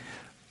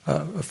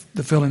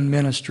the filling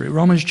ministry.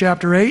 Romans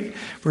chapter 8,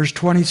 verse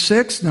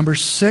 26, number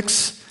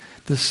 6,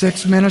 the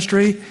sixth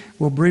ministry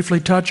we'll briefly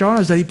touch on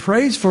is that He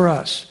prays for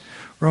us.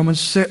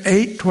 Romans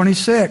 8,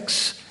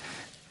 26.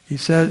 He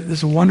says, this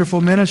is a wonderful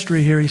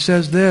ministry here. He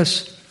says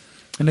this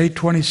in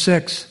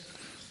 8:26.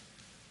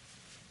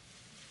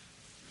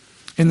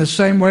 In the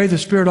same way, the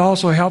Spirit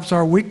also helps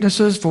our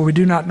weaknesses, for we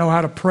do not know how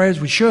to pray as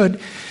we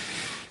should.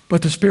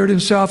 But the Spirit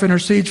Himself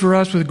intercedes for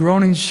us with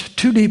groanings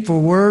too deep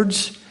for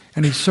words,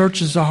 and He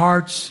searches the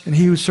hearts, and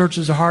He who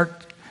searches the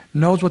heart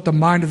knows what the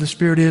mind of the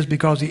Spirit is,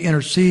 because He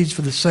intercedes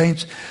for the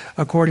saints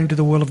according to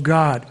the will of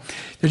God.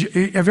 Have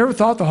you ever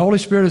thought the Holy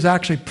Spirit is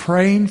actually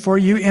praying for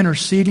you,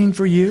 interceding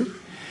for you?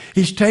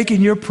 He's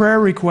taking your prayer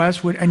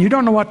requests, and you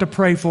don't know what to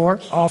pray for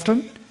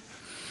often.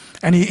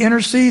 And He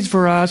intercedes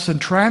for us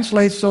and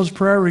translates those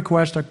prayer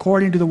requests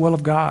according to the will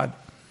of God.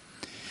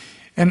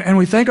 And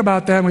we think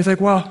about that and we think,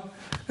 well,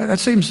 that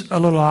seems a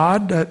little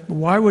odd.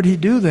 Why would He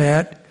do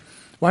that?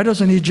 Why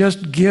doesn't He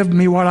just give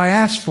me what I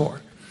asked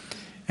for?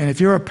 And if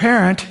you're a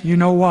parent, you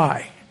know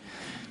why.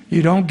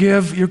 You don't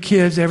give your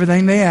kids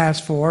everything they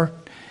ask for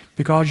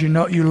because you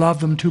know you love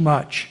them too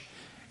much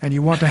and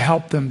you want to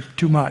help them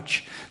too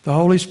much. The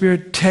Holy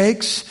Spirit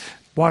takes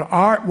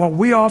what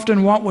we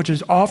often want, which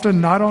is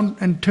often not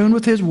in tune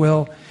with His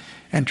will,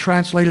 and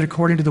translate it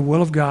according to the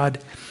will of God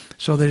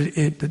so that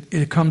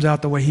it comes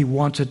out the way He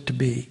wants it to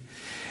be.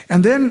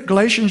 And then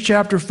Galatians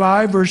chapter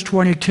 5, verse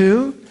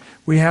 22,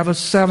 We have a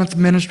seventh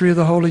ministry of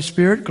the Holy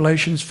Spirit,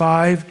 Galatians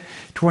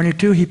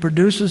 5:22. He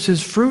produces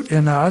his fruit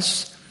in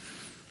us.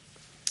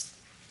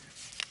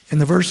 In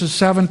the verses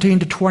 17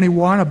 to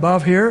 21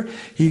 above here,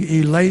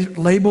 he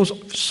labels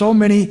so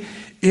many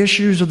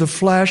issues of the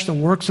flesh, the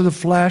works of the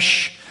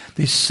flesh,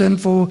 these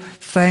sinful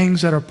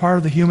things that are part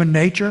of the human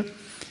nature,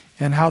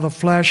 and how the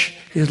flesh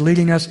is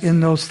leading us in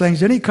those things.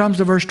 Then he comes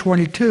to verse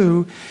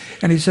 22,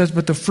 and he says,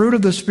 but the fruit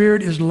of the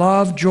Spirit is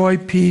love, joy,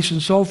 peace,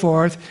 and so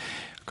forth.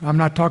 I'm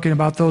not talking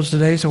about those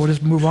today, so we'll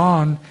just move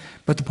on.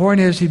 But the point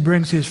is, he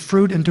brings his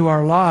fruit into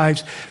our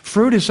lives.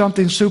 Fruit is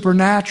something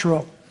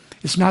supernatural.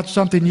 It's not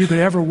something you could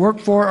ever work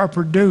for or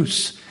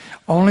produce.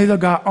 Only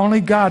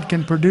God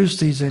can produce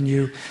these in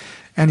you,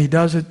 and he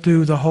does it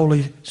through the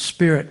Holy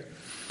Spirit.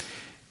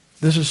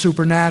 This is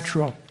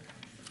supernatural.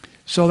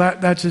 So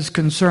that's his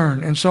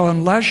concern. And so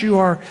unless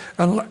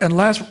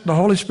the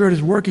Holy Spirit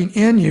is working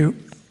in you,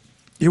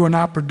 you will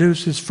not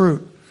produce his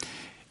fruit.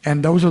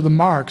 And those are the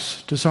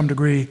marks, to some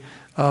degree,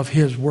 of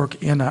his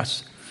work in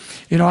us.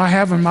 You know, I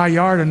have in my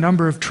yard a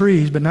number of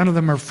trees, but none of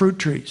them are fruit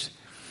trees.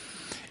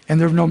 And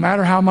no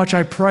matter how much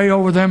I pray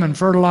over them and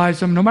fertilize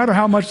them, no matter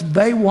how much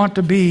they want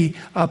to be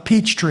a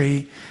peach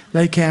tree,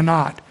 they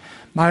cannot.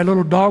 My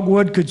little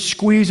dogwood could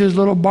squeeze his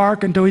little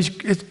bark until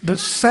the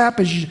sap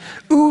is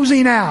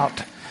oozing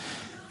out.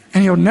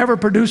 And he'll never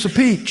produce a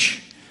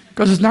peach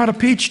because it's not a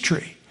peach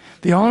tree.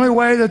 The only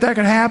way that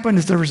can happen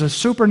is there is a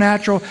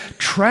supernatural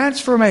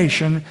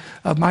transformation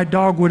of my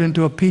dogwood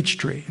into a peach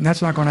tree. And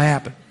that's not going to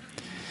happen.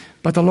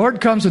 But the Lord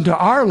comes into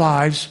our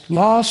lives,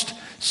 lost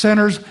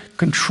sinners,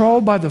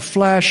 controlled by the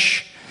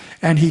flesh,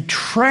 and he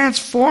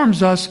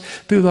transforms us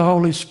through the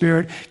Holy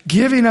Spirit,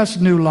 giving us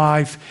new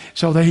life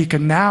so that he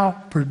can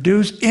now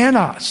produce in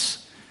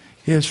us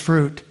his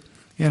fruit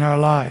in our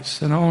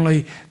lives. And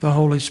only the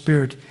Holy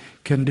Spirit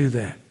can do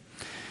that.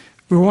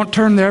 We won't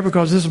turn there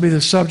because this will be the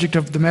subject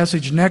of the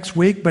message next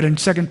week, but in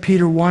 2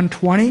 Peter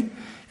 1:20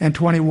 and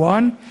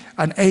 21,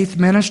 an eighth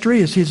ministry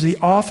is he's the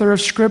author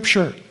of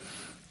Scripture.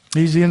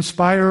 He's the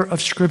inspirer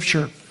of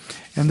Scripture.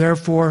 And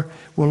therefore,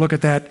 we'll look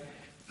at that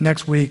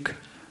next week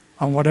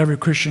on what every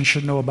Christian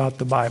should know about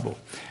the Bible.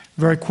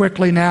 Very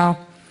quickly now,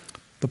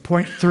 the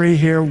point 3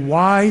 here,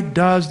 why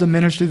does the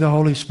ministry of the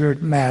Holy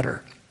Spirit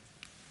matter?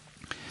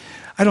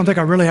 I don't think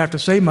I really have to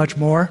say much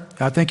more.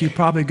 I think you've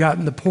probably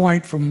gotten the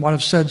point from what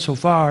I've said so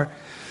far,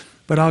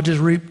 but I'll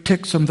just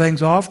tick some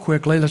things off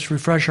quickly. Let's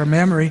refresh our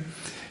memory.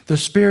 The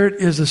Spirit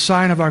is a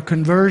sign of our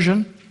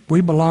conversion.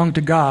 We belong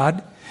to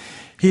God.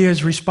 He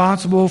is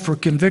responsible for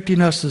convicting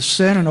us of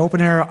sin and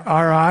opening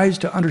our eyes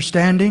to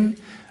understanding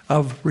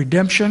of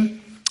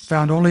redemption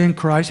found only in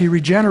Christ. He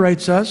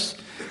regenerates us,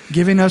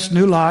 giving us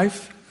new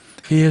life.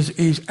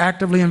 He's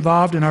actively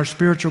involved in our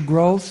spiritual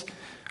growth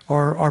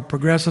or our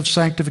progressive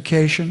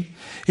sanctification.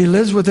 He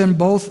lives within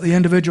both the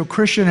individual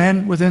Christian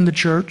and within the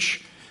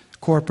church,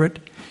 corporate.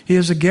 He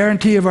is a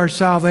guarantee of our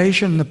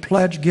salvation and the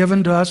pledge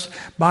given to us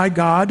by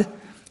God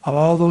of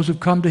all those who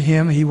come to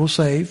him, he will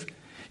save.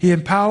 He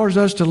empowers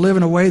us to live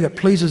in a way that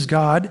pleases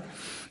God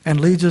and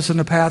leads us in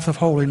the path of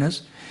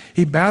holiness.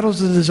 He battles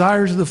the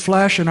desires of the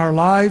flesh in our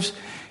lives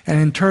and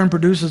in turn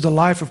produces the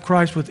life of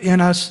Christ within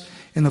us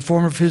in the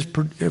form of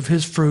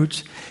his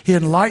fruits. He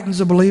enlightens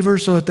the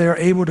believers so that they are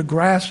able to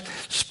grasp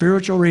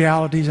spiritual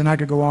realities, and I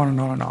could go on and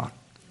on and on.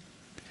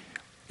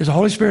 Is the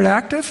Holy Spirit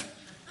active?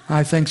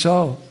 I think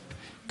so.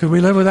 Could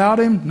we live without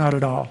him? Not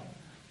at all.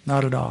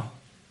 Not at all.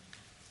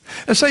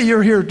 Let's say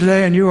you're here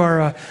today and you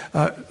are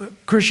a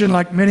Christian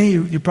like many.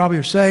 You probably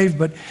are saved,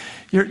 but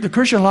the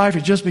Christian life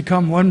has just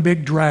become one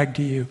big drag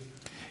to you.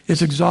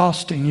 It's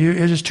exhausting. It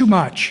is too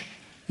much.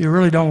 You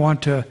really don't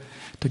want to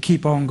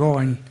keep on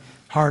going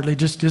hardly.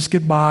 Just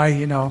get by,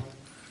 you know.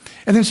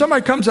 And then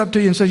somebody comes up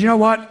to you and says, you know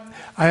what?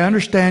 I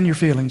understand your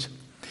feelings.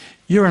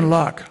 You're in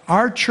luck.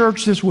 Our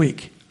church this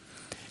week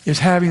is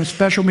having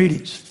special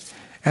meetings.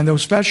 And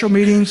those special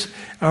meetings,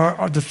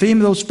 the theme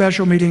of those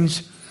special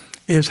meetings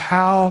is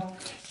how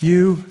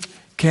you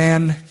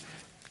can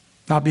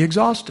not be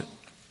exhausted.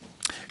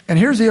 And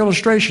here's the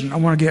illustration I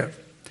want to give.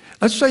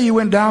 Let's say you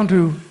went down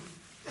to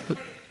the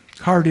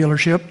car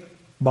dealership,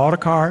 bought a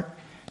car.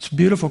 It's a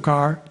beautiful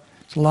car.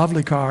 It's a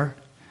lovely car.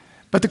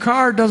 But the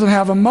car doesn't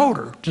have a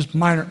motor, just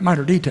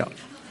minor details.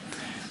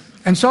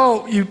 And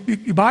so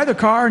you buy the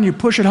car and you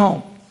push it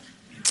home.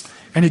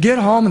 And you get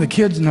home and the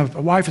kids and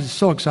the wife is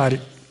so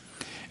excited.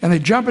 And they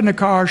jump in the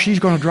car, she's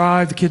going to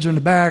drive, the kids are in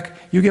the back,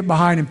 you get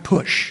behind and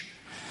push.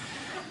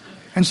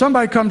 And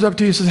somebody comes up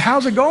to you and says,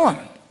 how's it going?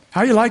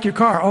 How do you like your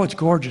car? Oh, it's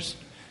gorgeous.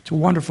 It's a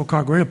wonderful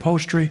car, great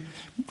upholstery.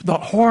 The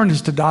horn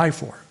is to die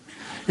for.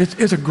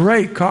 It's a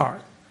great car.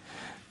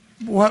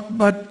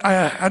 But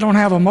I don't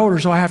have a motor,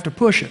 so I have to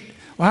push it.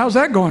 Well, how's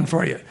that going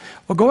for you?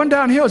 Well, going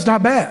downhill is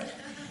not bad.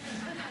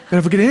 But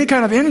if we get any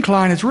kind of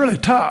incline, it's really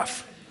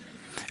tough.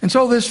 And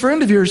so this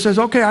friend of yours says,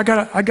 okay, I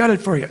got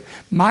it for you.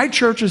 My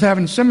church is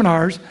having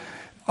seminars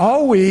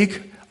all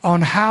week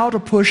on how to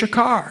push a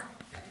car.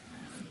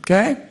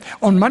 Okay?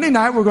 On Monday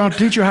night, we're going to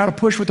teach you how to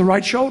push with the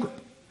right shoulder.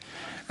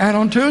 And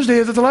on Tuesday,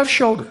 with the left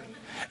shoulder.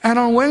 And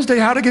on Wednesday,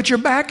 how to get your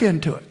back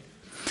into it.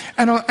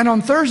 And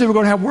on Thursday, we're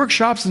going to have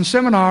workshops and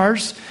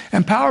seminars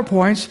and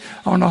PowerPoints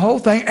on the whole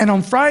thing. And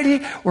on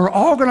Friday, we're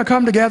all going to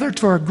come together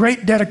for a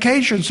great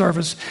dedication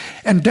service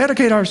and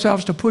dedicate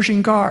ourselves to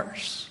pushing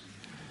cars.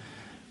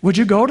 Would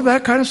you go to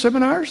that kind of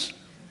seminars?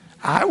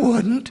 I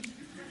wouldn't.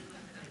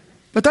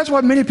 But that's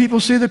what many people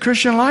see the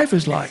Christian life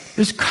is like.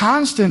 This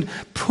constant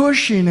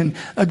pushing and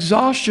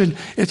exhaustion.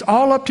 It's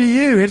all up to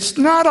you. It's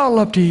not all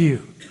up to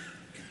you.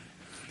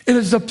 It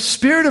is the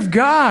Spirit of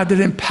God that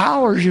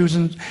empowers you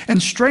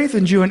and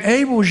strengthens you,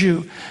 enables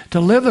you to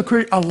live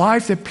a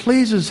life that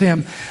pleases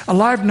Him. A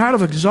life not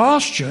of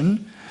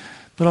exhaustion,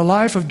 but a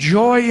life of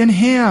joy in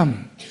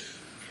Him.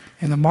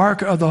 And the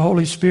mark of the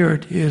Holy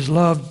Spirit is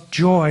love,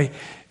 joy,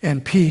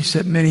 and peace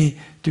that many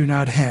do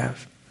not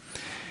have.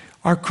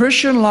 Our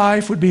Christian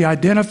life would be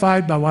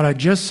identified by what I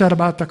just said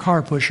about the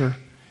car pusher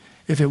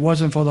if it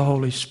wasn't for the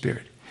Holy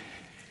Spirit.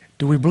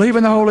 Do we believe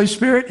in the Holy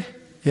Spirit?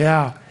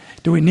 Yeah.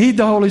 Do we need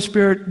the Holy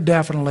Spirit?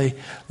 Definitely.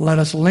 Let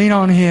us lean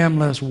on Him.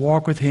 Let us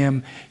walk with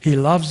Him. He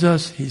loves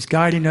us. He's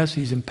guiding us.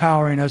 He's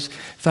empowering us.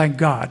 Thank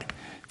God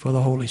for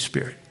the Holy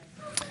Spirit.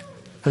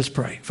 Let's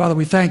pray. Father,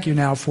 we thank you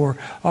now for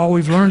all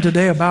we've learned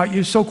today about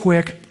you. So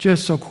quick,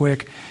 just so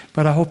quick.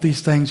 But I hope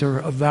these things are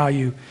of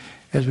value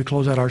as we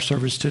close out our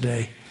service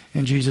today.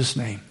 In Jesus'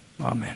 name, amen.